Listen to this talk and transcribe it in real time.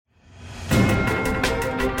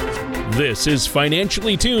This is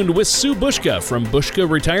Financially Tuned with Sue Bushka from Bushka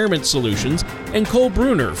Retirement Solutions and Cole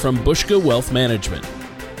Bruner from Bushka Wealth Management.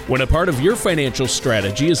 When a part of your financial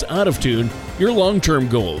strategy is out of tune, your long-term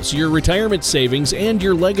goals, your retirement savings, and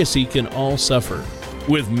your legacy can all suffer.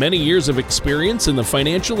 With many years of experience in the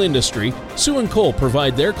financial industry, Sue and Cole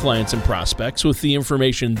provide their clients and prospects with the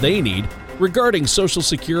information they need regarding Social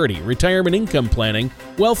Security, retirement income planning,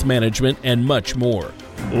 wealth management, and much more.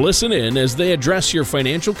 Listen in as they address your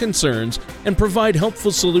financial concerns and provide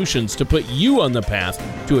helpful solutions to put you on the path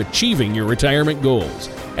to achieving your retirement goals.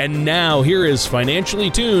 And now, here is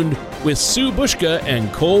Financially Tuned with Sue Bushka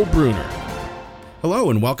and Cole Bruner.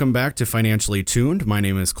 Hello and welcome back to Financially Tuned. My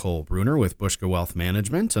name is Cole Bruner with Bushka Wealth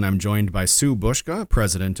Management, and I'm joined by Sue Bushka,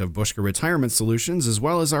 president of Bushka Retirement Solutions, as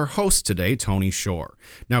well as our host today, Tony Shore.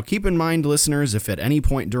 Now, keep in mind, listeners, if at any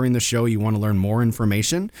point during the show you want to learn more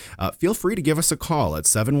information, feel free to give us a call at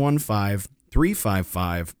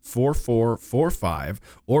 715-355-4445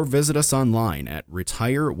 or visit us online at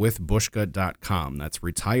retirewithbushka.com. That's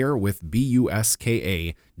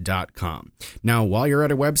retirewithbuska.com. Now, while you're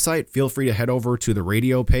at our website, feel free to head over to the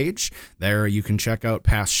radio page. There you can check out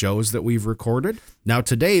past shows that we've recorded. Now,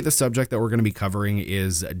 today, the subject that we're going to be covering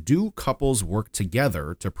is, do couples work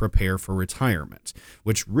together to prepare for retirement?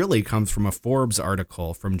 Which really comes from a Forbes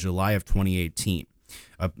article from July of 2018.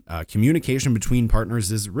 Communication between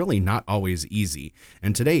partners is really not always easy,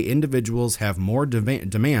 and today individuals have more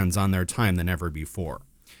demands on their time than ever before.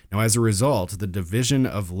 Now, as a result, the division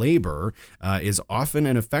of labor is often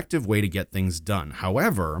an effective way to get things done.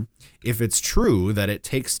 However, if it's true that it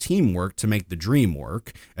takes teamwork to make the dream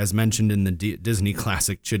work, as mentioned in the Disney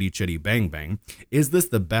classic Chitty Chitty Bang Bang, is this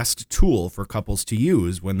the best tool for couples to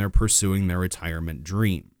use when they're pursuing their retirement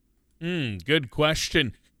dream? Good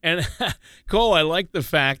question. And Cole, I like the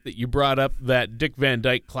fact that you brought up that Dick Van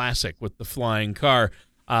Dyke classic with the flying car.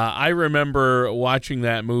 I remember watching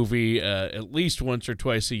that movie at least once or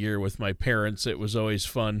twice a year with my parents. It was always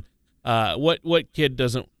fun. What kid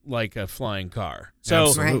doesn't like a flying car? So,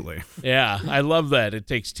 absolutely. Yeah, I love that. It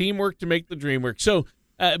takes teamwork to make the dream work. So,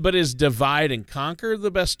 but is divide and conquer the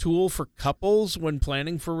best tool for couples when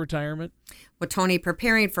planning for retirement? Well, Tony,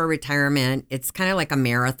 preparing for retirement, it's kind of like a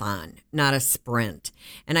marathon, not a sprint.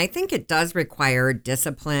 And I think it does require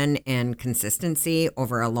discipline and consistency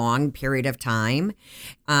over a long period of time.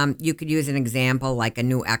 You could use an example like a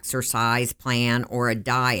new exercise plan or a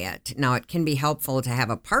diet. Now, it can be helpful to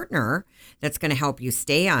have a partner that's going to help you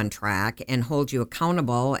stay on track and hold you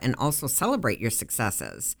accountable and also celebrate your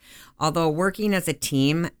successes. Although working as a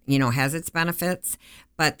team, has its benefits,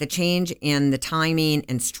 but the change in the timing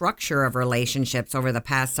and structure of relationships over the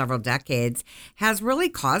past several decades has really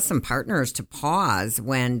caused some partners to pause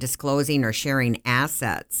when disclosing or sharing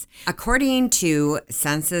assets. According to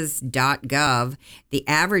Census.gov, the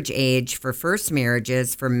average age for first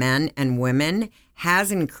marriages for men and women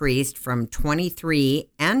has increased from 23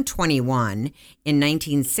 and 21 in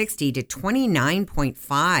 1960 to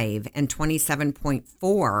 29.5 and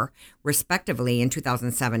 27.4, respectively, in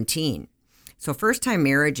 2017. So first-time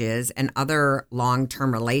marriages and other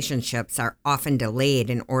long-term relationships are often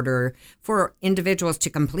delayed in order for individuals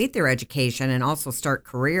to complete their education and also start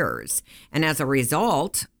careers. And as a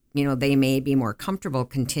result, they may be more comfortable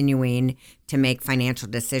continuing to make financial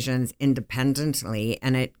decisions independently.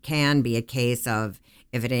 And it can be a case of,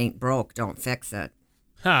 if it ain't broke, don't fix it.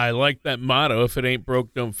 I like that motto, if it ain't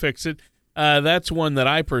broke, don't fix it. That's one that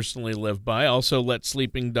I personally live by. Also, let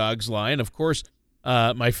sleeping dogs lie. And of course,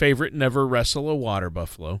 my favorite, never wrestle a water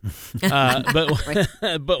buffalo.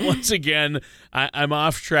 But once again, I'm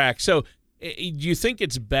off track. So do you think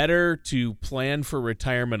it's better to plan for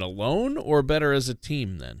retirement alone or better as a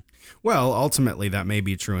team then? Well, ultimately, that may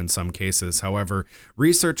be true in some cases. However,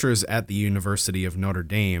 researchers at the University of Notre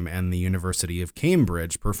Dame and the University of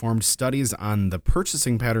Cambridge performed studies on the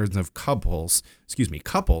purchasing patterns of couples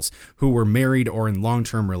who were married or in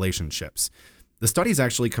long-term relationships. The studies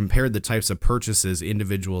actually compared the types of purchases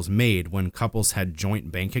individuals made when couples had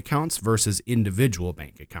joint bank accounts versus individual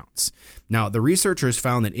bank accounts. Now, the researchers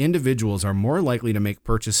found that individuals are more likely to make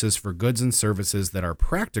purchases for goods and services that are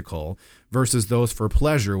practical versus those for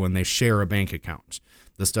pleasure when they share a bank account.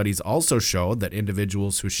 The studies also showed that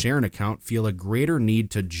individuals who share an account feel a greater need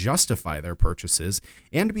to justify their purchases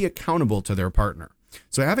and be accountable to their partner.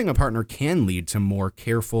 So having a partner can lead to more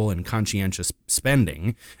careful and conscientious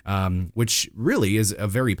spending, which really is a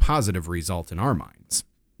very positive result in our minds.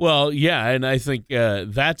 Well, yeah, and I think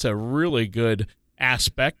that's a really good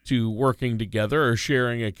aspect to working together or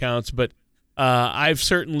sharing accounts. But I've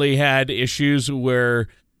certainly had issues where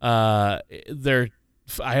they're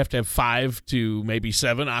I have to have 5 to maybe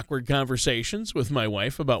 7 awkward conversations with my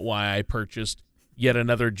wife about why I purchased yet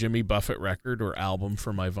another Jimmy Buffett record or album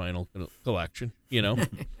for my vinyl collection,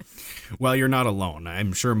 Well, you're not alone.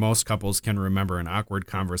 I'm sure most couples can remember an awkward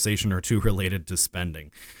conversation or two related to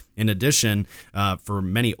spending. In addition, for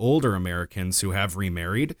many older Americans who have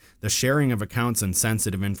remarried, the sharing of accounts and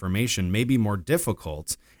sensitive information may be more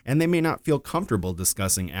difficult, and they may not feel comfortable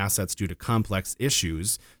discussing assets due to complex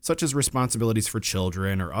issues, such as responsibilities for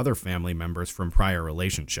children or other family members from prior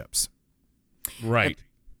relationships. Right.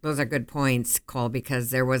 Those are good points, Cole, because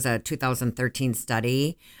there was a 2013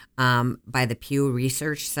 study by the Pew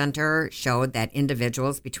Research Center showed that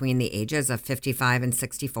individuals between the ages of 55 and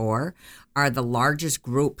 64 are the largest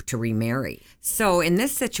group to remarry. So in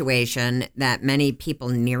this situation that many people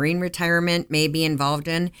nearing retirement may be involved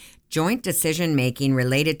in, joint decision-making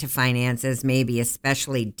related to finances may be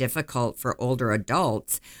especially difficult for older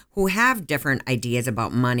adults who have different ideas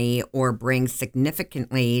about money or bring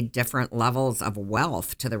significantly different levels of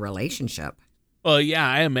wealth to the relationship. Well, yeah,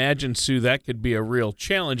 I imagine, Sue, that could be a real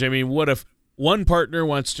challenge. I mean, what if one partner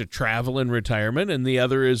wants to travel in retirement and the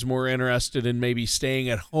other is more interested in maybe staying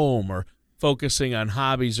at home or focusing on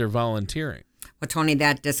hobbies or volunteering? Well, Tony,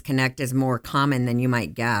 that disconnect is more common than you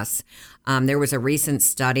might guess. There was a recent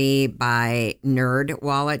study by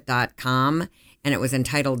nerdwallet.com, and it was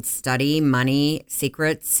entitled Study Money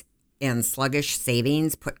Secrets and Sluggish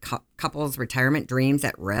Savings Put Couples' Retirement Dreams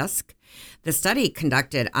at Risk. The study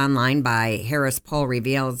conducted online by Harris Poll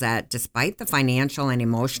reveals that despite the financial and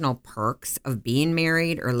emotional perks of being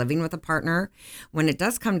married or living with a partner, when it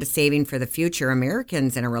does come to saving for the future,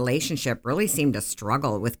 Americans in a relationship really seem to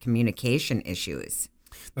struggle with communication issues.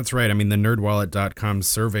 That's right. I mean, the NerdWallet.com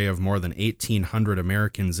survey of more than 1,800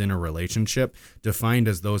 Americans in a relationship, defined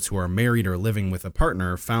as those who are married or living with a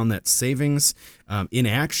partner, found that savings,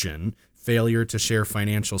 inaction, failure to share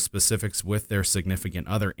financial specifics with their significant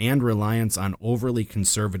other, and reliance on overly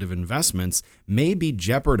conservative investments may be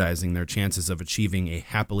jeopardizing their chances of achieving a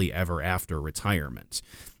happily ever after retirement.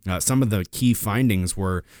 Some of the key findings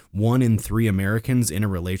were 1 in 3 Americans in a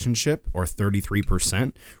relationship, or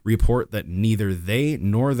 33%, report that neither they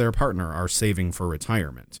nor their partner are saving for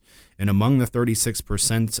retirement. And among the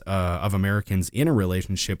 36% of Americans in a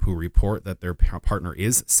relationship who report that their partner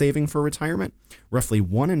is saving for retirement, roughly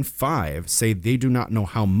 1 in 5 say they do not know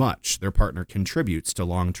how much their partner contributes to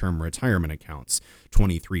long-term retirement accounts,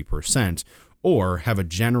 23%, or have a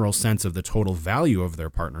general sense of the total value of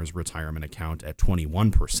their partner's retirement account at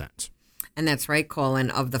 21%. And that's right,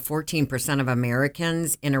 Colin. Of the 14% of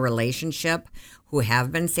Americans in a relationship who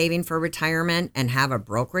have been saving for retirement and have a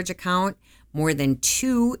brokerage account, more than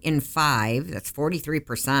 2 in 5, that's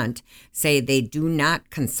 43%, say they do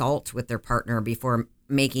not consult with their partner before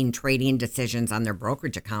making trading decisions on their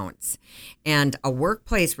brokerage accounts. And a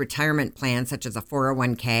workplace retirement plan, such as a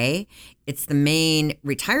 401k, it's the main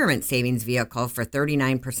retirement savings vehicle for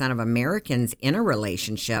 39% of Americans in a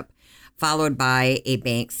relationship, followed by a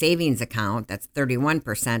bank savings account, that's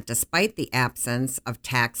 31%, despite the absence of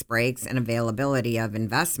tax breaks and availability of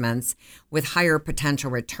investments with higher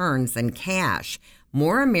potential returns than cash.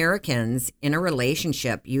 More Americans in a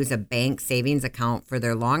relationship use a bank savings account for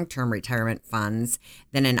their long-term retirement funds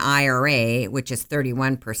than an IRA, which is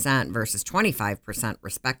 31% versus 25%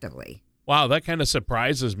 respectively. Wow, that kind of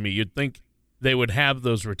surprises me. You'd think they would have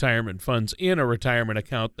those retirement funds in a retirement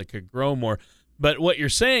account that could grow more. But what you're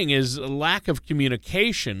saying is a lack of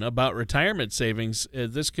communication about retirement savings.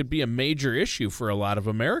 This could be a major issue for a lot of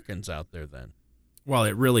Americans out there then. Well,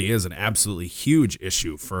 it really is an absolutely huge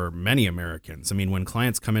issue for many Americans. I mean, when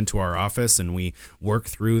clients come into our office and we work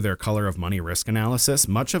through their color of money risk analysis,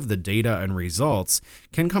 much of the data and results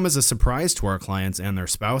can come as a surprise to our clients and their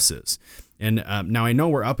spouses. And now I know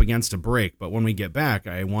we're up against a break, but when we get back,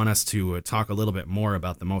 I want us to talk a little bit more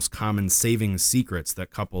about the most common savings secrets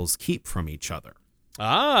that couples keep from each other.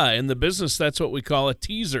 In the business, that's what we call a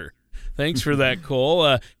teaser. Thanks for that,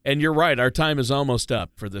 Cole. And you're right, our time is almost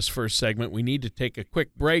up for this first segment. We need to take a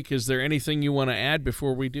quick break. Is there anything you want to add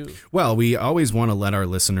before we do? Well, we always want to let our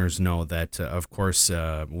listeners know that, of course,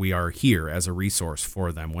 we are here as a resource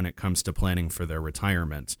for them when it comes to planning for their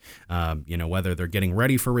retirement. Whether they're getting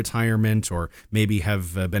ready for retirement or maybe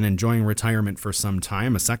have been enjoying retirement for some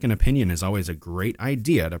time, a second opinion is always a great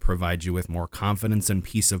idea to provide you with more confidence and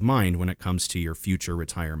peace of mind when it comes to your future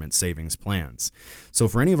retirement savings plans. So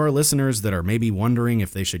for any of our listeners that are maybe wondering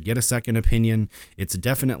if they should get a second opinion, it's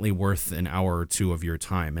definitely worth an hour or two of your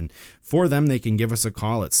time. And for them, they can give us a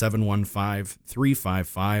call at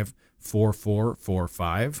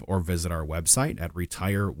 715-355-4445 or visit our website at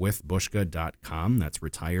retirewithbushka.com. That's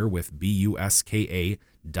retire with BUSKA.com.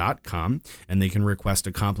 bushka.com, and they can request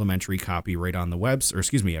a complimentary copy right on the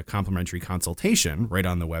a complimentary consultation right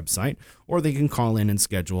on the website, or they can call in and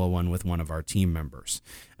schedule one with one of our team members.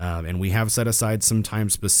 And we have set aside some time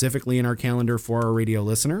specifically in our calendar for our radio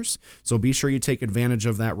listeners, so be sure you take advantage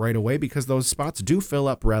of that right away because those spots do fill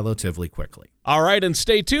up relatively quickly. All right, and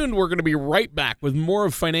stay tuned. We're going to be right back with more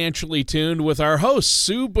of Financially Tuned with our hosts,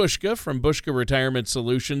 Sue Bushka from Bushka Retirement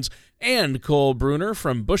Solutions and Cole Bruner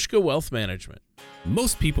from Bushka Wealth Management.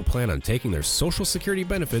 Most people plan on taking their Social Security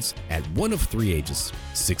benefits at one of three ages,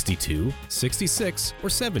 62, 66, or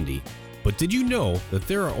 70. But did you know that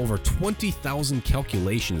there are over 20,000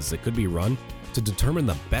 calculations that could be run to determine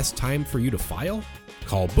the best time for you to file?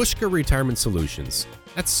 Call Bushka Retirement Solutions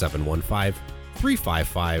at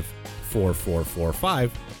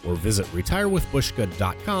 715-355-4445 or visit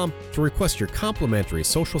retirewithbushka.com to request your complimentary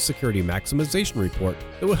Social Security Maximization Report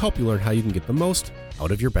that will help you learn how you can get the most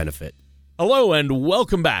out of your benefit. Hello and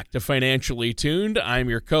welcome back to Financially Tuned. I'm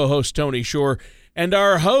your co-host, Tony Shore, and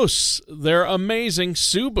our hosts, they're amazing.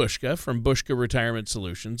 Sue Bushka from Bushka Retirement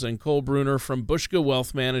Solutions and Cole Bruner from Bushka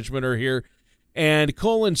Wealth Management are here. And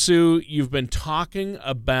Cole and Sue, you've been talking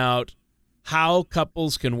about how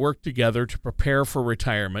couples can work together to prepare for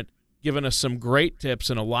retirement, giving us some great tips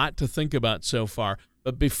and a lot to think about so far.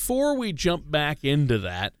 But before we jump back into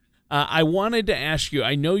that, I wanted to ask you,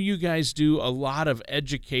 I know you guys do a lot of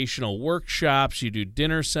educational workshops, you do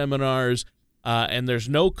dinner seminars, and there's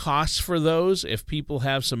no cost for those. If people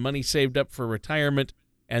have some money saved up for retirement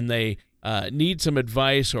and they need some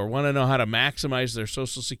advice or want to know how to maximize their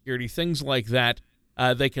Social Security, things like that,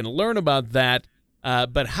 they can learn about that.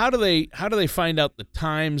 But how do they find out the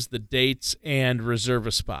times, the dates, and reserve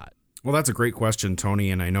a spot? Well, that's a great question, Tony,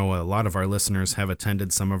 and I know a lot of our listeners have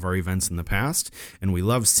attended some of our events in the past, and we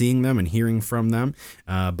love seeing them and hearing from them.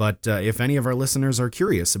 But if any of our listeners are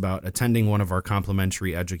curious about attending one of our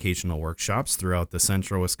complimentary educational workshops throughout the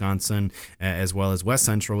central Wisconsin as well as west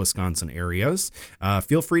central Wisconsin areas,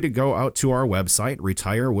 feel free to go out to our website,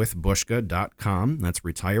 retirewithbushka.com. That's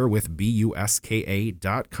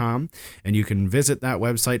retirewithbuska.com, and you can visit that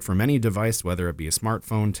website from any device, whether it be a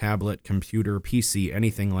smartphone, tablet, computer, PC,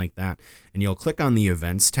 anything like that. And you'll click on the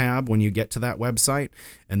events tab when you get to that website,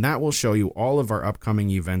 and that will show you all of our upcoming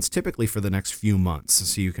events, typically for the next few months.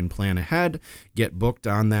 So you can plan ahead, get booked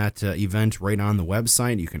on that event right on the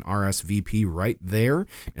website. You can RSVP right there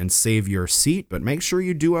and save your seat, but make sure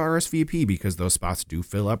you do RSVP because those spots do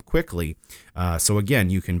fill up quickly. So again,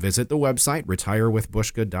 you can visit the website,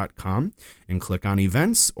 retirewithbushka.com, and click on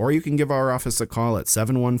events, or you can give our office a call at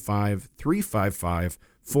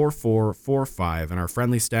 715-355-4445, and our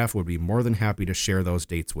friendly staff would be more than happy to share those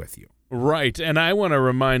dates with you. Right, and I want to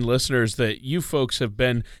remind listeners that you folks have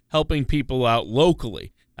been helping people out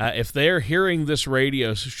locally. If they're hearing this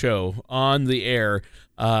radio show on the air,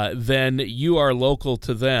 then you are local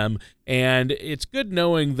to them, and it's good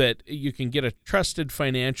knowing that you can get a trusted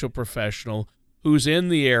financial professional who's in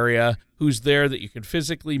the area, who's there that you can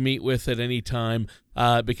physically meet with at any time,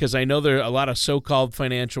 because I know there are a lot of so-called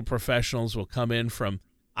financial professionals will come in from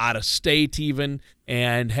out of state even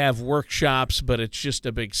and have workshops, but it's just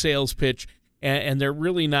a big sales pitch, and they're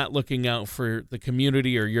really not looking out for the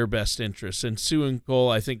community or your best interests. And Sue and Cole,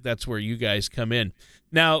 I think that's where you guys come in.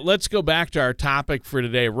 Now, let's go back to our topic for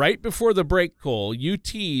today. Right before the break, Cole, you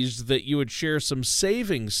teased that you would share some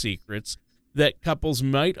saving secrets that couples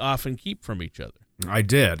might often keep from each other. I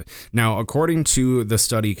did. Now, according to the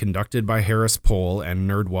study conducted by Harris Poll and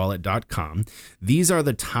NerdWallet.com, these are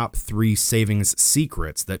the top 3 savings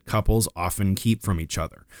secrets that couples often keep from each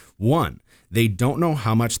other. 1, they don't know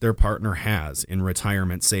how much their partner has in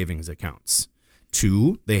retirement savings accounts.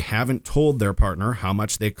 2, they haven't told their partner how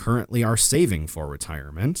much they currently are saving for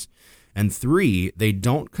retirement. And 3, they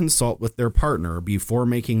don't consult with their partner before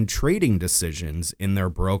making trading decisions in their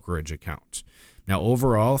brokerage account. Now,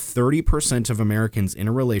 overall, 30% of Americans in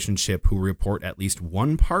a relationship who report at least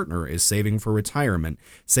one partner is saving for retirement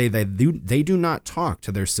say that they do not talk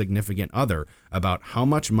to their significant other about how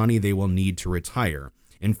much money they will need to retire.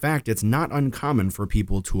 In fact, it's not uncommon for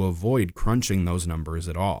people to avoid crunching those numbers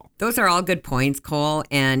at all. Those are all good points, Cole,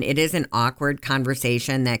 and it is an awkward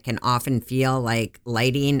conversation that can often feel like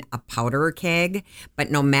lighting a powder keg.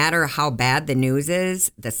 But no matter how bad the news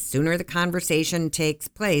is, the sooner the conversation takes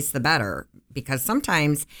place, the better. Because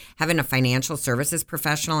sometimes having a financial services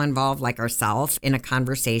professional involved like ourselves in a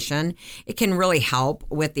conversation, it can really help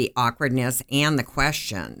with the awkwardness and the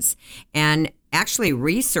questions. And Actually,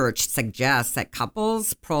 research suggests that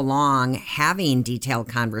couples prolong having detailed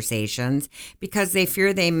conversations because they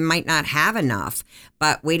fear they might not have enough.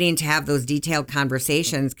 But waiting to have those detailed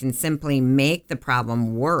conversations can simply make the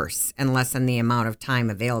problem worse and lessen the amount of time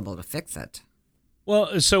available to fix it.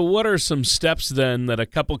 Well, so what are some steps then that a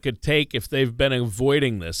couple could take if they've been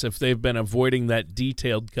avoiding this, if they've been avoiding that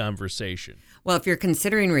detailed conversation? Well, if you're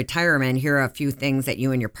considering retirement, here are a few things that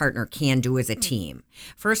you and your partner can do as a team.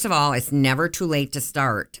 First of all, it's never too late to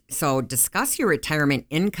start. So discuss your retirement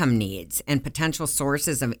income needs and potential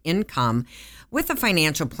sources of income with a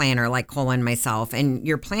financial planner like Cole and myself. And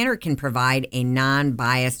your planner can provide a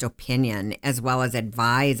non-biased opinion as well as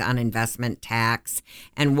advise on investment, tax,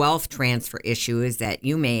 and wealth transfer issues that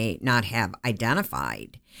you may not have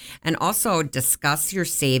identified. And also discuss your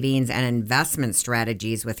savings and investment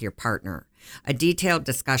strategies with your partner. A detailed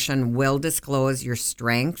discussion will disclose your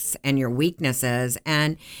strengths and your weaknesses,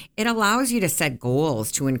 and it allows you to set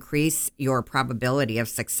goals to increase your probability of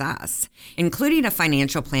success. Including a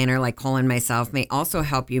financial planner like Cole and myself may also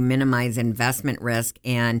help you minimize investment risk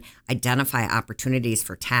and identify opportunities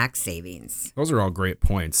for tax savings. Those are all great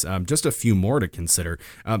points. Just a few more to consider.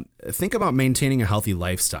 Think about maintaining a healthy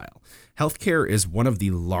lifestyle. Healthcare is one of the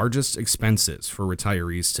largest expenses for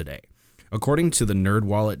retirees today. According to the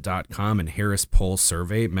NerdWallet.com and Harris Poll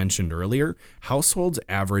survey mentioned earlier, households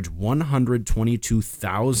average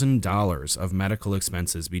 $122,000 of medical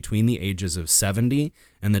expenses between the ages of 70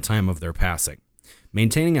 and the time of their passing.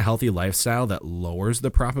 Maintaining a healthy lifestyle that lowers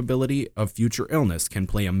the probability of future illness can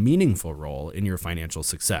play a meaningful role in your financial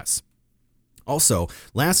success. Also,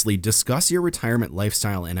 lastly, discuss your retirement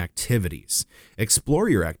lifestyle and activities. Explore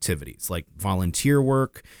your activities like volunteer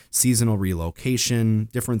work, seasonal relocation,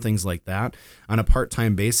 different things like that on a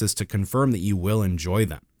part-time basis to confirm that you will enjoy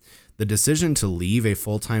them. The decision to leave a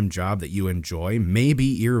full-time job that you enjoy may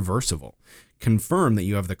be irreversible. Confirm that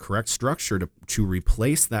you have the correct structure to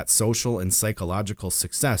replace that social and psychological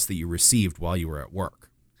success that you received while you were at work.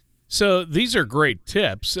 So these are great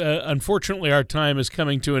tips. Unfortunately, our time is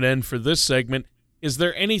coming to an end for this segment. Is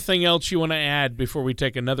there anything else you want to add before we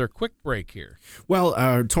take another quick break here? Well,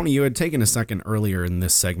 Tony, you had taken a second earlier in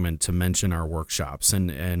this segment to mention our workshops.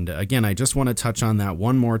 And again, I just want to touch on that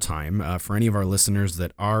one more time for any of our listeners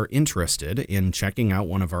that are interested in checking out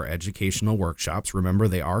one of our educational workshops. Remember,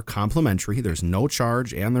 they are complimentary. There's no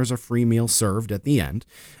charge, and there's a free meal served at the end.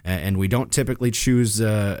 And we don't typically choose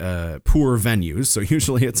poor venues, so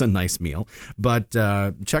usually it's a nice meal. But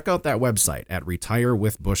check out that website at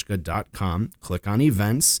retirewithbushka.com. Click on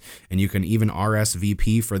events, and you can even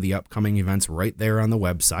RSVP for the upcoming events right there on the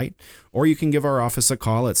website, or you can give our office a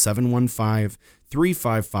call at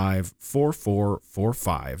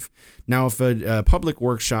 715-355-4445. Now, if a public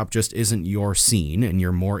workshop just isn't your scene and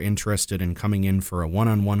you're more interested in coming in for a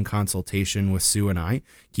one-on-one consultation with Sue and I,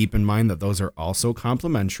 keep in mind that those are also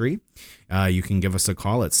complimentary. You can give us a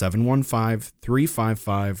call at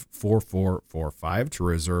 715-355-4445 to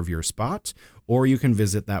reserve your spot, or you can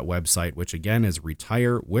visit that website, which again is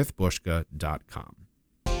retirewithbushka.com.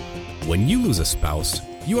 When you lose a spouse,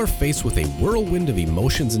 you are faced with a whirlwind of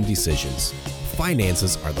emotions and decisions.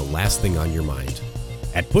 Finances are the last thing on your mind.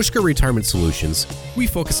 At Bushka Retirement Solutions, we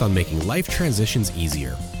focus on making life transitions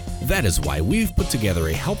easier. That is why we've put together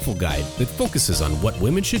a helpful guide that focuses on what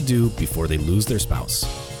women should do before they lose their spouse.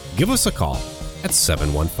 Give us a call at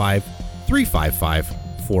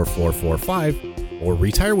 715-355-4445 or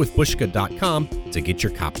retirewithbushka.com to get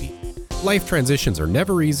your copy. Life transitions are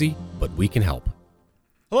never easy, but we can help.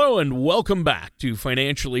 Hello and welcome back to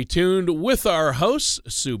Financially Tuned with our hosts,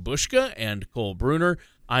 Sue Bushka and Cole Bruner.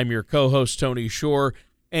 I'm your co-host, Tony Shore,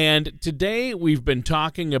 and today we've been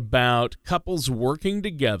talking about couples working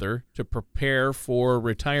together to prepare for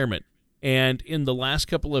retirement. And in the last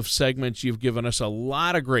couple of segments, you've given us a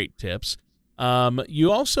lot of great tips.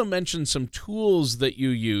 You also mentioned some tools that you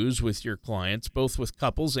use with your clients, both with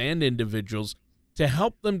couples and individuals, to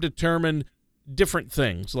help them determine different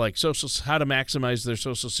things like how to maximize their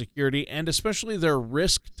Social Security and especially their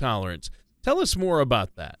risk tolerance. Tell us more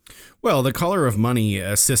about that. Well, the Color of Money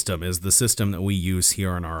system is the system that we use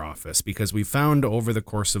here in our office because we found over the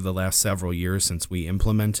course of the last several years since we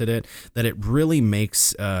implemented it that it really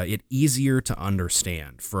makes it easier to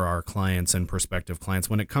understand for our clients and prospective clients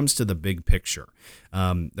when it comes to the big picture.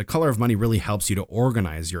 The Color of Money really helps you to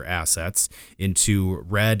organize your assets into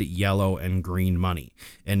red, yellow, and green money.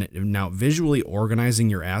 And now visually organizing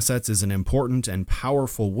your assets is an important and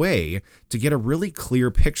powerful way to get a really clear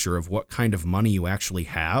picture of what kind of money you actually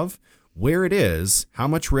have, where it is, how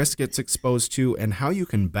much risk it's exposed to, and how you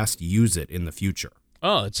can best use it in the future.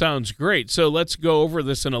 Oh, it sounds great. So let's go over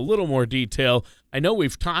this in a little more detail. I know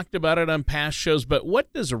we've talked about it on past shows, but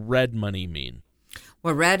what does red money mean?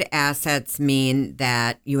 Well, red assets mean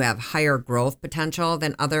that you have higher growth potential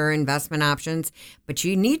than other investment options, but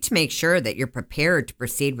you need to make sure that you're prepared to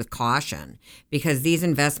proceed with caution because these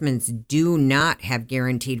investments do not have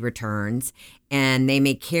guaranteed returns and they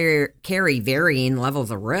may carry varying levels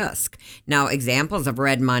of risk. Now, examples of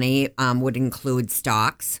red money would include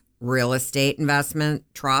stocks, real estate investment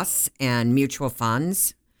trusts, and mutual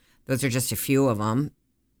funds. Those are just a few of them.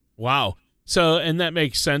 Wow. So, and that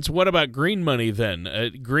makes sense. What about green money then?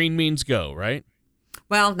 Green means go, right?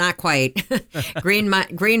 Well, not quite. Green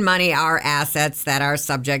money are assets that are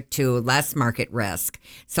subject to less market risk.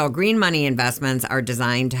 So green money investments are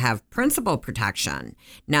designed to have principal protection.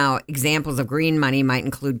 Now, examples of green money might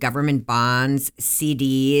include government bonds,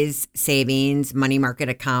 CDs, savings, money market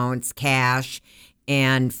accounts, cash,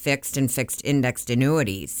 and fixed indexed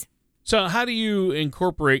annuities. So how do you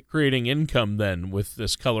incorporate creating income then with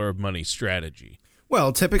this color of money strategy?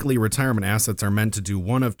 Well, typically retirement assets are meant to do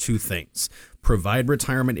one of two things: provide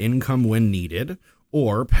retirement income when needed,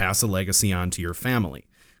 or pass a legacy on to your family.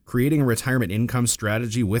 Creating a retirement income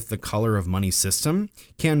strategy with the color of money system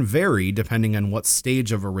can vary depending on what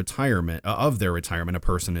stage of their retirement a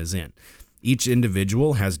person is in. Each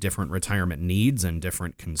individual has different retirement needs and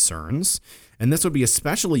different concerns, and this would be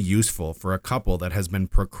especially useful for a couple that has been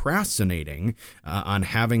procrastinating on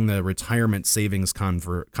having the retirement savings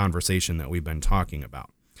conversation that we've been talking about.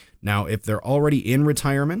 Now, if they're already in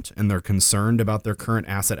retirement and they're concerned about their current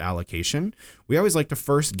asset allocation, we always like to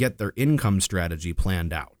first get their income strategy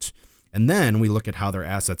planned out, and then we look at how their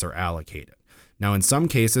assets are allocated. Now, in some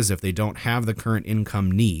cases, if they don't have the current income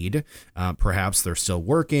need, perhaps they're still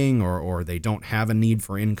working or they don't have a need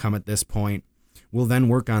for income at this point, we'll then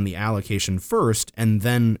work on the allocation first and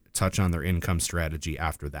then touch on their income strategy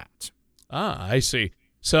after that. I see.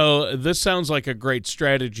 So this sounds like a great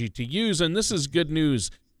strategy to use, and this is good news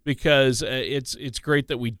because it's great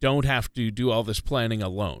that we don't have to do all this planning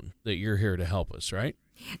alone, that you're here to help us, right?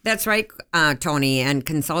 That's right, Tony. And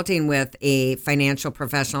consulting with a financial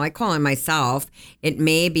professional, I call him myself, it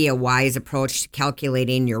may be a wise approach to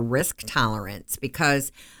calculating your risk tolerance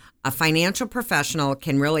because a financial professional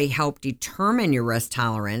can really help determine your risk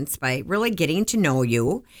tolerance by really getting to know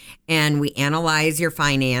you. And we analyze your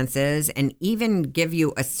finances and even give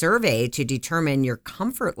you a survey to determine your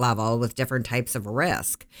comfort level with different types of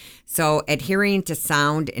risk. So adhering to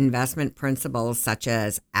sound investment principles such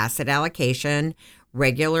as asset allocation,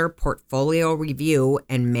 regular portfolio review,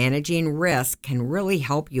 and managing risk can really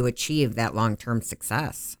help you achieve that long-term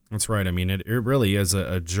success. That's right. I mean, it really is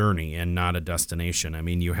a journey and not a destination. I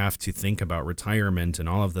mean, you have to think about retirement and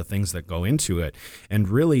all of the things that go into it and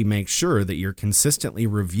really make sure that you're consistently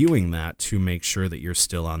reviewing that to make sure that you're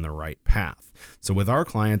still on the right path. So with our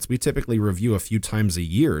clients, we typically review a few times a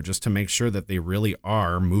year just to make sure that they really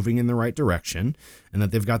are moving in the right direction and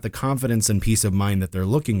that they've got the confidence and peace of mind that they're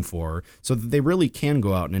looking for so that they really can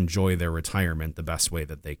go out and enjoy their retirement the best way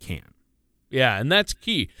that they can. Yeah, and that's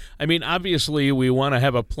key. I mean, obviously, we want to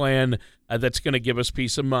have a plan that's going to give us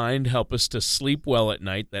peace of mind, help us to sleep well at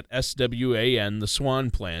night, that SWAN, the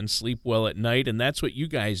SWAN plan, sleep well at night, and that's what you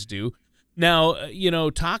guys do. Now,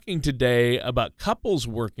 talking today about couples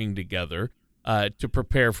working together to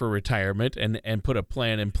prepare for retirement and put a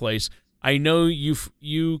plan in place. I know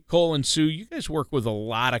you, Cole and Sue, you guys work with a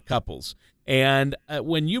lot of couples. And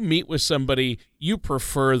when you meet with somebody, you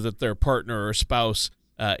prefer that their partner or spouse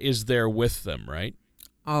is there with them, right?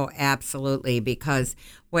 Oh, absolutely. Because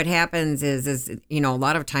what happens is a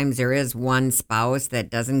lot of times there is one spouse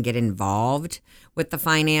that doesn't get involved with the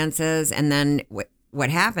finances. And then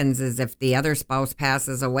what happens is if the other spouse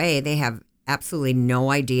passes away, they have absolutely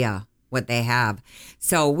no idea what they have.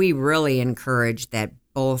 So we really encourage that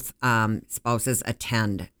both spouses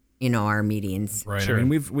attend our meetings. Right. Sure. I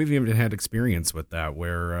mean, we've even had experience with that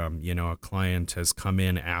where, a client has come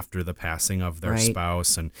in after the passing of their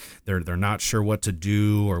spouse and they're not sure what to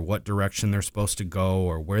do or what direction they're supposed to go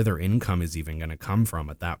or where their income is even going to come from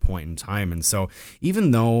at that point in time. And so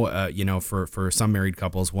even though, for some married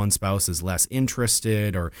couples, one spouse is less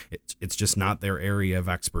interested or it's just not their area of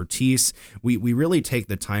expertise, we really take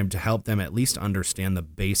the time to help them at least understand the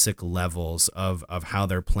basic levels of how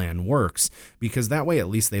their plan works, because that way at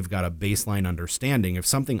least they've got a baseline understanding. If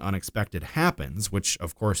something unexpected happens, which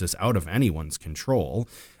of course is out of anyone's control,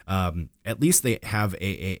 at least they have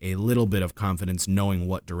a little bit of confidence knowing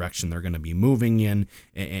what direction they're going to be moving in,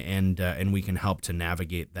 and we can help to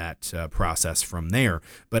navigate that process from there.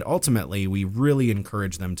 But ultimately, we really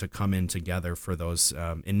encourage them to come in together for those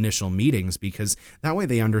initial meetings, because that way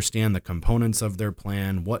they understand the components of their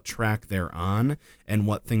plan, what track they're on, and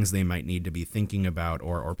what things they might need to be thinking about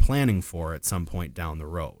or planning for at some point down the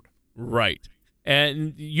road. Right.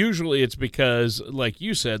 And usually it's because, like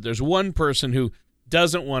you said, there's one person who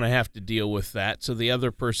doesn't want to have to deal with that, so the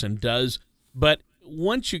other person does. But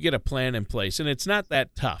once you get a plan in place, and it's not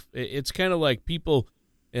that tough, it's kind of like people,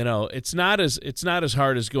 it's not as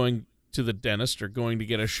hard as going to the dentist or going to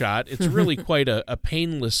get a shot. It's really quite a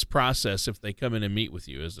painless process if they come in and meet with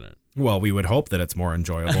you, isn't it? Well, we would hope that it's more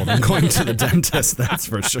enjoyable than going to the dentist, that's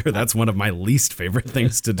for sure. That's one of my least favorite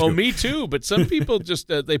things to do. Oh, me too, but some people just,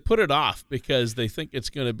 they put it off because they think it's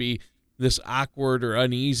going to be this awkward or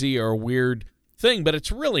uneasy or weird thing, but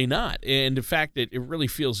it's really not. And in fact, it really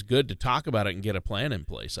feels good to talk about it and get a plan in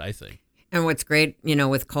place, I think. And what's great,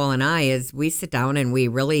 with Cole and I is we sit down and we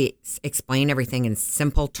really explain everything in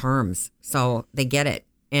simple terms so they get it.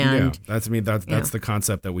 And that's the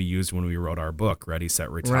concept that we used when we wrote our book, Ready, Set,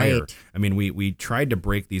 Retire. Right. I mean, we tried to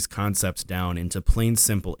break these concepts down into plain,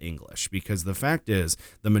 simple English, because the fact is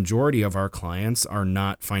the majority of our clients are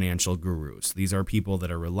not financial gurus. These are people that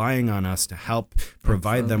are relying on us to help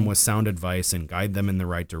provide them with sound advice and guide them in the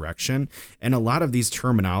right direction. And a lot of these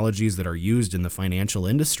terminologies that are used in the financial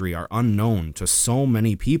industry are unknown to so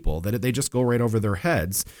many people that they just go right over their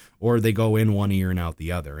heads, or they go in one ear and out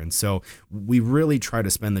the other. And so we really try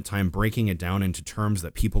to spend the time breaking it down into terms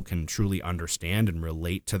that people can truly understand and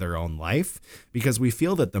relate to their own life, because we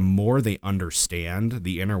feel that the more they understand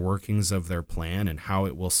the inner workings of their plan and how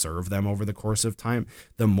it will serve them over the course of time,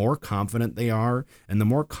 the more confident they are and the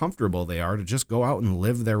more comfortable they are to just go out and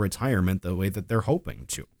live their retirement the way that they're hoping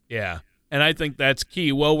to. Yeah, and I think that's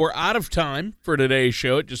key. Well, we're out of time for today's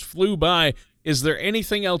show. It just flew by. Is there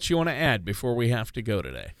anything else you want to add before we have to go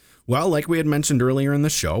today? Well, like we had mentioned earlier in the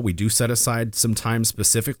show, we do set aside some time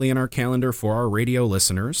specifically in our calendar for our radio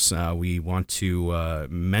listeners. We want to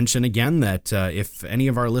mention again that if any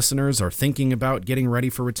of our listeners are thinking about getting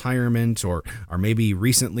ready for retirement, or are maybe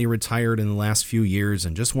recently retired in the last few years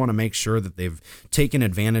and just want to make sure that they've taken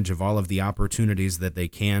advantage of all of the opportunities that they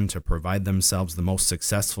can to provide themselves the most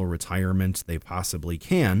successful retirement they possibly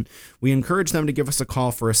can, we encourage them to give us a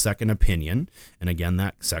call for a second opinion. And again,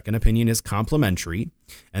 that second opinion is complimentary.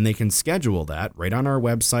 And they can schedule that right on our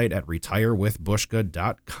website at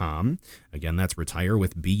retirewithbushka.com. Again, that's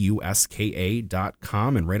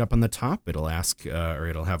retirewithbuska.com. And right up on the top, it'll ask, or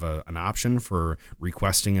it'll have an option for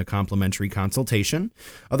requesting a complimentary consultation.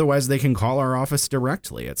 Otherwise, they can call our office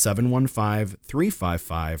directly at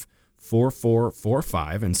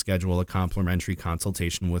 715-355-4445 and schedule a complimentary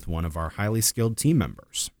consultation with one of our highly skilled team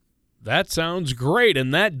members. That sounds great.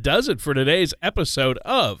 And that does it for today's episode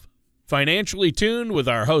of Financially Tuned with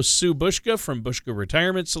our host Sue Bushka from Bushka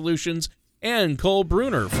Retirement Solutions and Cole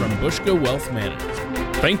Bruner from Bushka Wealth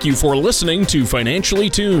Management. Thank you for listening to Financially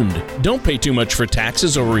Tuned. Don't pay too much for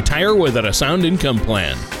taxes or retire without a sound income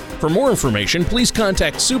plan. For more information, please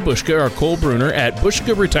contact Sue Bushka or Cole Bruner at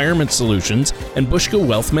Bushka Retirement Solutions and Bushka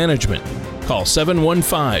Wealth Management. Call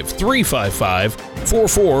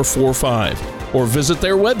 715-355-4445. or visit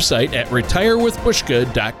their website at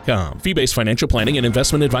retirewithbushka.com. Fee-based financial planning and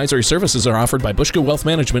investment advisory services are offered by Bushka Wealth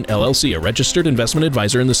Management, LLC, a registered investment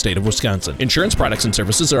advisor in the state of Wisconsin. Insurance products and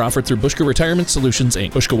services are offered through Bushka Retirement Solutions,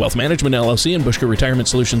 Inc. Bushka Wealth Management, LLC, and Bushka Retirement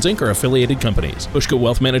Solutions, Inc. are affiliated companies. Bushka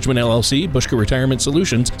Wealth Management, LLC, Bushka Retirement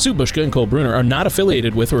Solutions, Sue Bushka, and Cole Bruner are not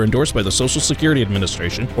affiliated with or endorsed by the Social Security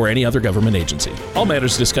Administration or any other government agency. All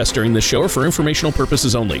matters discussed during this show are for informational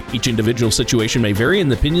purposes only. Each individual situation may vary,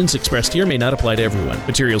 and the opinions expressed here may not apply to everyone.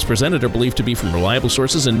 Materials presented are believed to be from reliable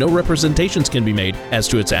sources, and no representations can be made as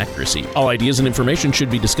to its accuracy. All ideas and information should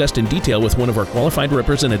be discussed in detail with one of our qualified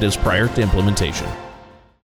representatives prior to implementation.